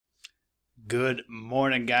Good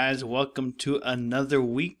morning, guys. Welcome to another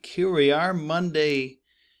week. Here we are, Monday,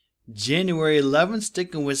 January 11th,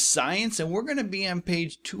 sticking with science, and we're going to be on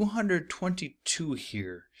page 222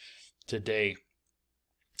 here today.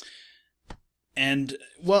 And,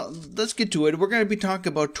 well, let's get to it. We're going to be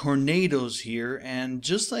talking about tornadoes here, and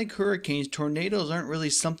just like hurricanes, tornadoes aren't really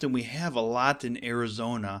something we have a lot in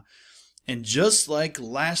Arizona. And just like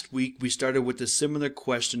last week, we started with a similar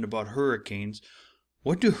question about hurricanes.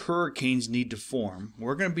 What do hurricanes need to form?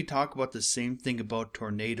 We're going to be talking about the same thing about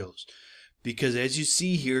tornadoes. Because as you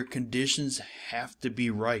see here, conditions have to be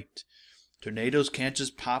right. Tornadoes can't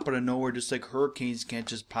just pop out of nowhere, just like hurricanes can't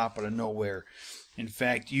just pop out of nowhere. In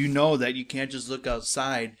fact, you know that you can't just look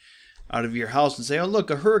outside out of your house and say, oh look,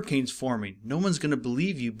 a hurricane's forming. No one's going to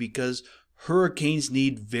believe you because hurricanes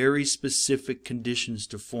need very specific conditions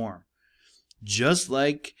to form. Just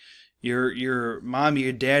like your mom,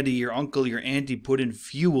 your daddy, your uncle, your auntie put in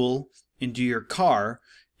fuel into your car.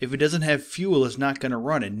 If it doesn't have fuel, it's not going to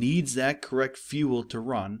run. It needs that correct fuel to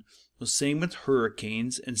run. Well, same with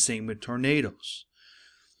hurricanes and same with tornadoes.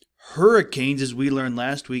 Hurricanes, as we learned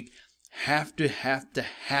last week, have to have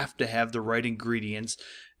the right ingredients.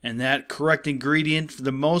 And that correct ingredient for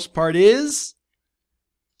the most part is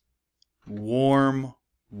warm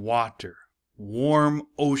water. Warm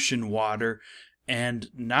ocean water. And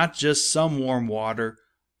not just some warm water,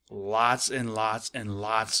 lots and lots and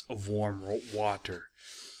lots of warm water.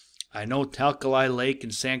 I know Talcali Lake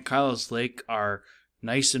and San Carlos Lake are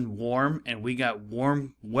nice and warm, and we got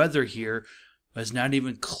warm weather here, but it's not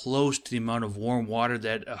even close to the amount of warm water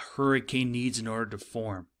that a hurricane needs in order to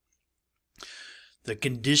form. The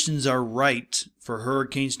conditions are right for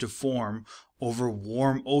hurricanes to form over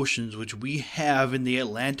warm oceans, which we have in the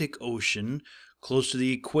Atlantic Ocean, close to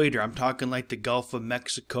the equator. I'm talking like the Gulf of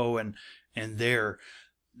Mexico and there.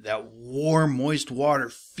 That warm, moist water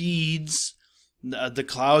feeds the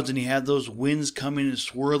clouds, and you have those winds coming and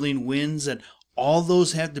swirling winds, and all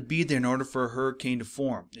those have to be there in order for a hurricane to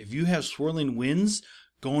form. If you have swirling winds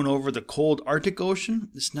going over the cold Arctic Ocean,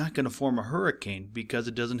 it's not going to form a hurricane because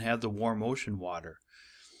it doesn't have the warm ocean water.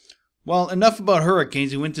 Well, enough about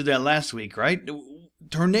hurricanes. We went through that last week, right?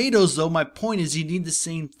 Tornadoes, though, my point is you need the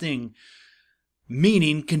same thing.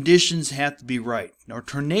 Meaning conditions have to be right. Now,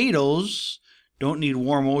 tornadoes don't need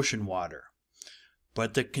warm ocean water,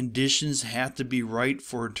 but the conditions have to be right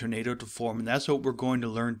for a tornado to form, and that's what we're going to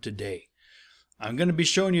learn today. I'm going to be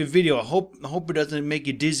showing you a video. I hope it doesn't make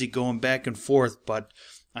you dizzy going back and forth, but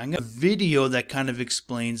I'm going to have a video that kind of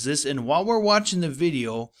explains this. And while we're watching the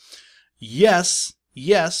video, yes,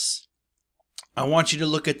 I want you to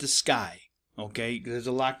look at the sky. Okay, there's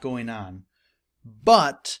a lot going on,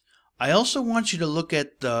 but I also want you to look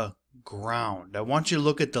at the ground. I want you to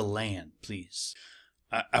look at the land, please.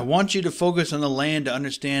 I want you to focus on the land to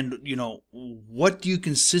understand, what do you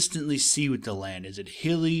consistently see with the land? Is it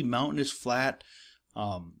hilly, mountainous, flat?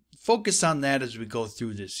 Focus on that as we go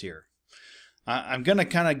through this here. I'm going to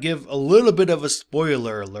kind of give a little bit of a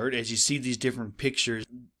spoiler alert as you see these different pictures.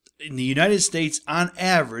 In the United States, on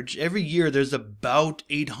average, every year there's about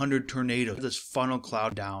 800 tornadoes. This funnel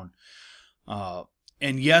cloud down.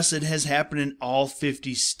 And yes, it has happened in all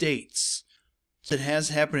 50 states. It has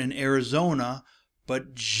happened in Arizona,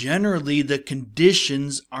 but generally the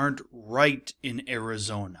conditions aren't right in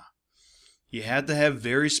Arizona. You have to have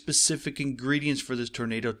very specific ingredients for this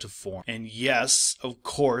tornado to form. And yes, of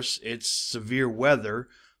course, it's severe weather,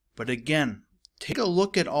 but again, take a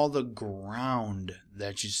look at all the ground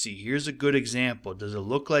that you see. Here's a good example. Does it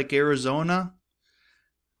look like Arizona?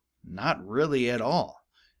 Not really at all.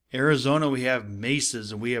 Arizona, we have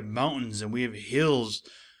mesas and we have mountains and we have hills.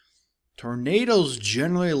 Tornadoes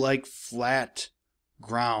generally like flat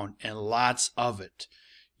ground and lots of it.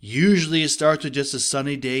 Usually it starts with just a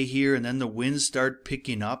sunny day here, and then the winds start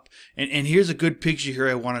picking up. And here's a good picture here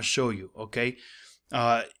I want to show you, okay?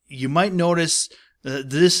 You might notice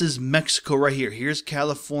this is Mexico right here. Here's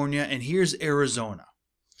California and here's Arizona.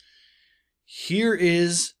 Here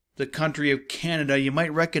is the country of Canada. You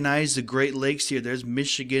might recognize the Great Lakes here. There's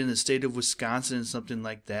Michigan and the state of Wisconsin and something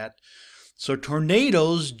like that. So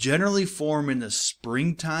tornadoes generally form in the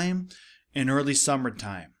springtime and early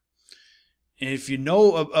summertime. And if you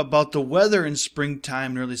know about the weather in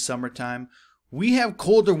springtime and early summertime, we have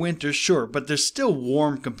colder winters, sure, but they're still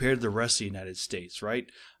warm compared to the rest of the United States, right?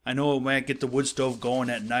 I know we might get the wood stove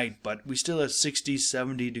going at night, but we still have 60,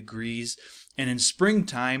 70 degrees. And in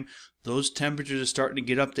springtime, those temperatures are starting to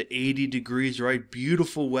get up to 80 degrees, right?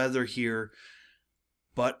 Beautiful weather here.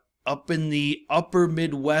 But up in the upper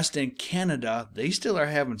Midwest and Canada, they still are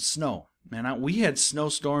having snow. Man, we had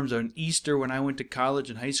snowstorms on Easter when I went to college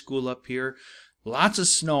and high school up here. Lots of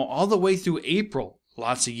snow all the way through April,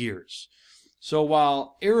 lots of years. So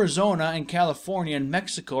while Arizona and California and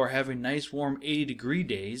Mexico are having nice warm 80-degree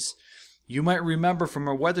days, you might remember from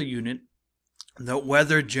our weather unit that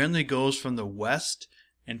weather generally goes from the west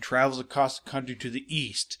and travels across the country to the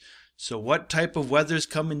east. So what type of weather is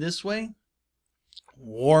coming this way?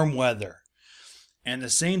 Warm weather. And the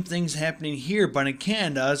same thing's happening here, but in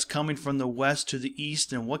Canada, it's coming from the west to the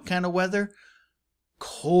east. And what kind of weather?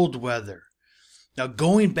 Cold weather. Now,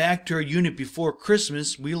 going back to our unit before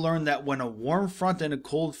Christmas, we learned that when a warm front and a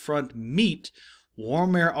cold front meet,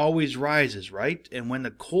 warm air always rises, right? And when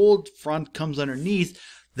the cold front comes underneath,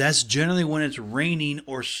 that's generally when it's raining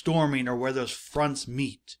or storming or where those fronts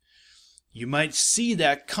meet. You might see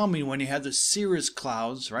that coming when you have the cirrus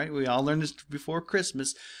clouds, right? We all learned this before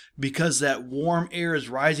Christmas, because that warm air is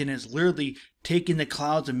rising and it's literally taking the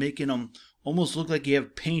clouds and making them almost look like you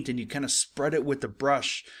have paint and you kind of spread it with the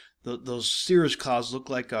brush. Those cirrus clouds look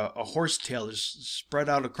like a horsetail just spread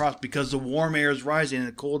out across because the warm air is rising and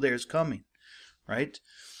the cold air is coming, right?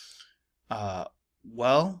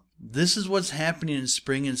 Well, this is what's happening in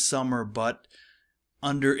spring and summer, but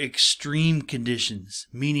under extreme conditions,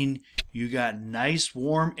 meaning you got nice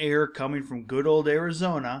warm air coming from good old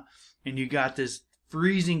Arizona, and you got this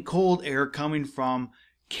freezing cold air coming from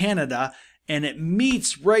Canada, and it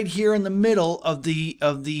meets right here in the middle of the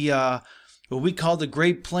what we call the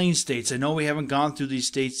Great Plains states. I know we haven't gone through these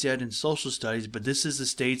states yet in social studies, but this is the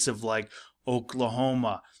states of like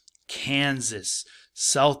Oklahoma, Kansas,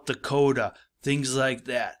 South Dakota, things like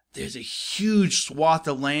that. There's a huge swath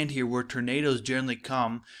of land here where tornadoes generally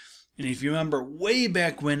come. And if you remember way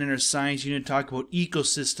back when in our science unit talked about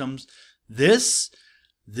ecosystems, this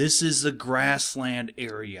is the grassland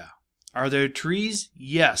area. Are there trees?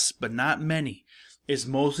 Yes, but not many. It's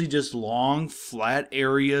mostly just long, flat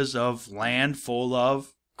areas of land full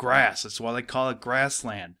of grass. That's why they call it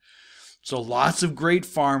grassland. So lots of great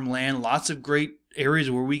farmland, lots of great areas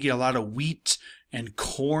where we get a lot of wheat and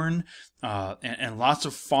corn, and lots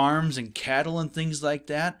of farms and cattle and things like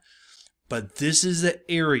that. But this is the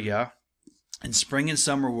area in spring and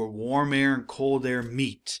summer where warm air and cold air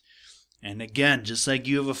meet. And again, just like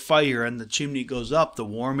you have a fire and the chimney goes up, the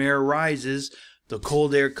warm air rises, the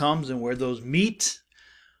cold air comes, and where those meet,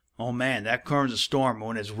 oh man, that comes a storm.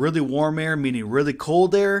 When it's really warm air, meaning really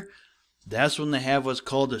cold air, that's when they have what's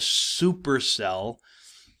called a supercell.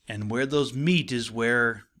 And where those meet is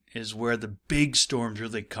where the big storms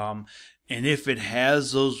really come. And if it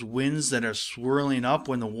has those winds that are swirling up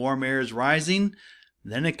when the warm air is rising,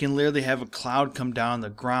 then it can literally have a cloud come down the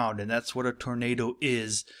ground. And that's what a tornado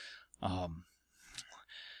is. And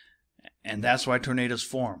that's why tornadoes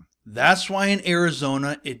form. That's why in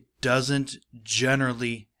Arizona it doesn't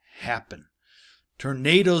generally happen.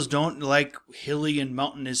 Tornadoes don't like hilly and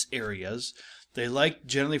mountainous areas. They like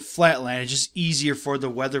generally flat land. It's just easier for the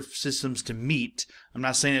weather systems to meet. I'm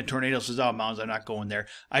not saying that tornadoes is out mountains. I'm not going there.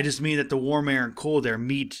 I just mean that the warm air and cold air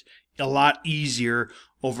meet a lot easier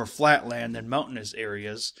over flat land than mountainous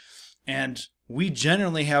areas. And we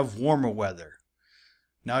generally have warmer weather.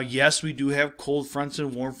 Now, yes, we do have cold fronts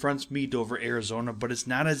and warm fronts meet over Arizona, but it's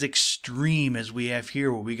not as extreme as we have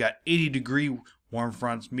here where we got 80-degree warm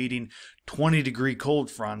fronts meeting 20-degree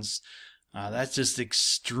cold fronts. That's just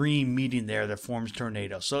extreme meeting there that forms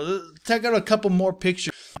tornadoes. So check out a couple more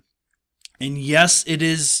pictures. And yes, it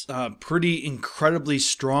is pretty incredibly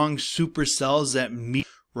strong supercells that meet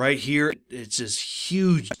right here. It's just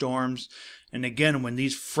huge storms. And again, when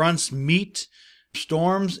these fronts meet,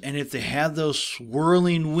 storms, and if they have those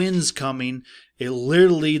swirling winds coming, it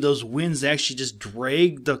literally, those winds actually just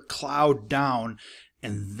drag the cloud down,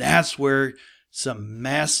 and that's where some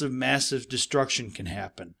massive destruction can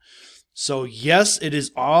happen. So yes, it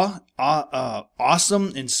is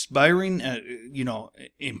awesome, inspiring,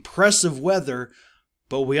 impressive weather,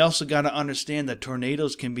 but we also got to understand that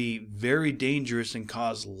tornadoes can be very dangerous and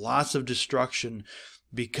cause lots of destruction,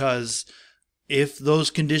 because if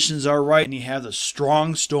those conditions are right and you have the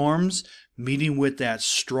strong storms meeting with that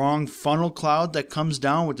strong funnel cloud that comes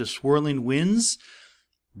down with the swirling winds,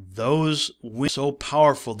 those winds are so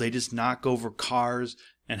powerful they just knock over cars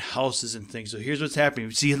and houses and things. So here's what's happening.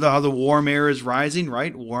 You see how the warm air is rising,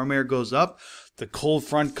 right? Warm air goes up, the cold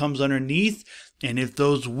front comes underneath, and if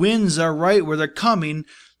those winds are right where they're coming,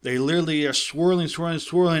 they literally are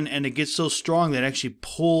swirling, and it gets so strong that it actually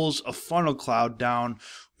pulls a funnel cloud down,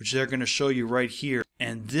 which they're going to show you right here.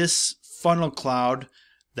 And this funnel cloud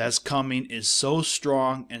that's coming is so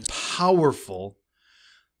strong and powerful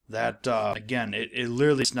that, again, it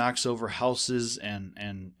literally knocks over houses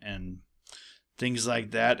and things like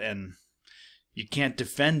that. And You can't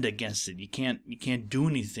defend against it. You can't do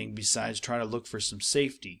anything besides try to look for some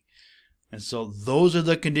safety. And so those are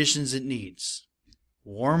the conditions it needs.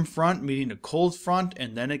 Warm front meeting a cold front,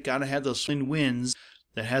 and then it got to have those swing winds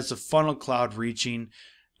that has the funnel cloud reaching,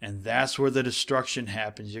 and that's where the destruction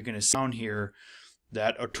happens. You're going to see down here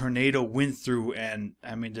that a tornado went through, and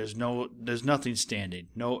I mean there's nothing standing.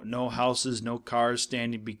 No houses, no cars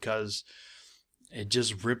standing, because it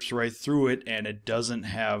just rips right through it, and it doesn't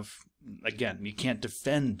have, again, you can't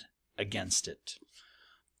defend against it.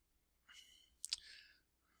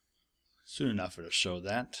 Soon enough it'll show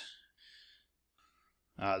that.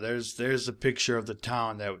 There's a picture of the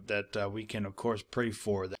town that we can of course pray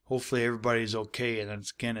for. That hopefully everybody's okay, and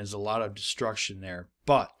again, there's a lot of destruction there.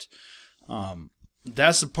 But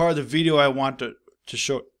that's the part of the video I want to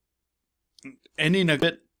show. Ending a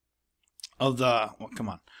bit of the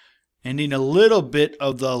ending a little bit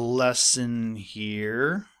of the lesson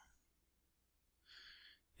here,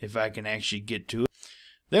 if I can actually get to it.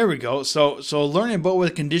 There we go. So learning about where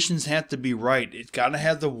the conditions have to be right. It's got to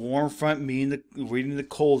have the warm front meeting the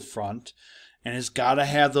cold front, and it's got to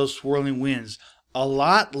have those swirling winds. A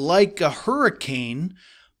lot like a hurricane,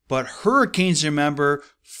 but hurricanes, remember,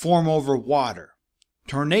 form over water.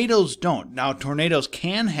 Tornadoes don't. Now, tornadoes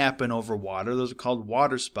can happen over water. Those are called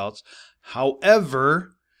water spouts.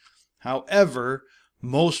 However,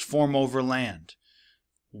 most form over land.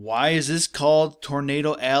 Why is this called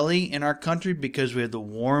Tornado Alley in our country? Because we have the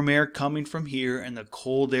warm air coming from here and the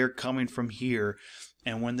cold air coming from here.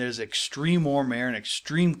 And when there's extreme warm air and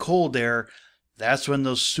extreme cold air, that's when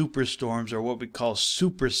those superstorms, or what we call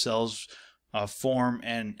supercells, form.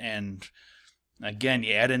 And again,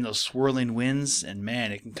 you add in those swirling winds, and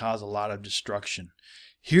man, it can cause a lot of destruction.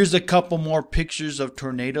 Here's a couple more pictures of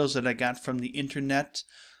tornadoes that I got from the internet.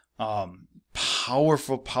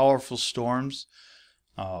 Powerful storms.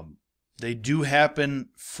 They do happen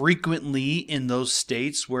frequently in those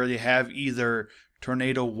states where they have either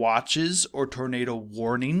tornado watches or tornado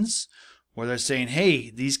warnings, where they're saying,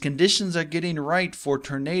 hey, these conditions are getting right for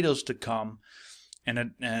tornadoes to come.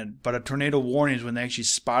 But a tornado warning is when they actually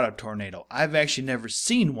spot a tornado. I've actually never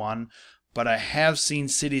seen one, but I have seen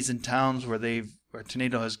cities and towns where a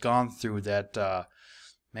tornado has gone through that,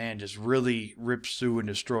 man, just really rips through and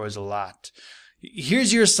destroys a lot.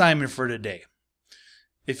 Here's your assignment for today.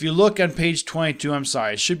 If you look on page 22, I'm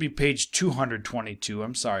sorry, it should be page 222.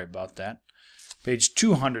 I'm sorry about that. Page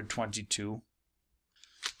 222.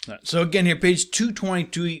 So again here, page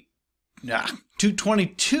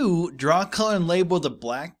 222, draw, color, and label the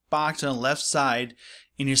black box on the left side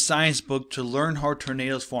in your science book to learn how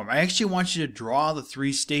tornadoes form. I actually want you to draw the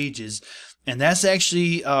 3 stages, and that's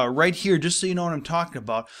actually right here, just so you know what I'm talking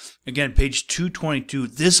about. Again, page 222,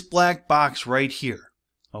 this black box right here,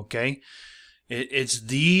 okay? It's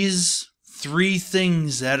these 3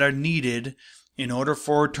 things that are needed in order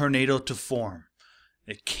for a tornado to form.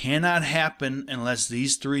 It cannot happen unless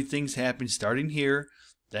these 3 things happen, starting here,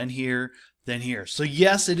 then here, then here. So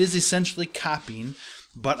yes, it is essentially copying,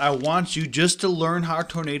 but I want you just to learn how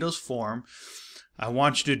tornadoes form. I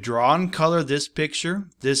want you to draw and color this picture,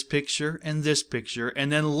 and this picture, and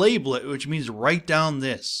then label it, which means write down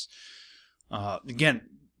this. Again,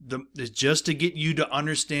 it's just to get you to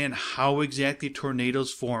understand how exactly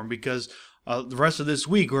tornadoes form, because the rest of this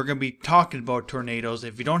week we're going to be talking about tornadoes.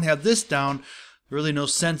 If you don't have this down, there's really no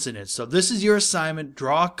sense in it. So this is your assignment.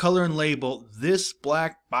 Draw, color, and label this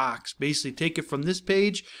black box. Basically take it from this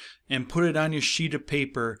page and put it on your sheet of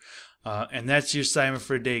paper, and that's your assignment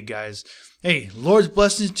for today, guys. Hey, Lord's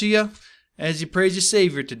blessings to you as you praise your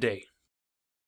Savior today.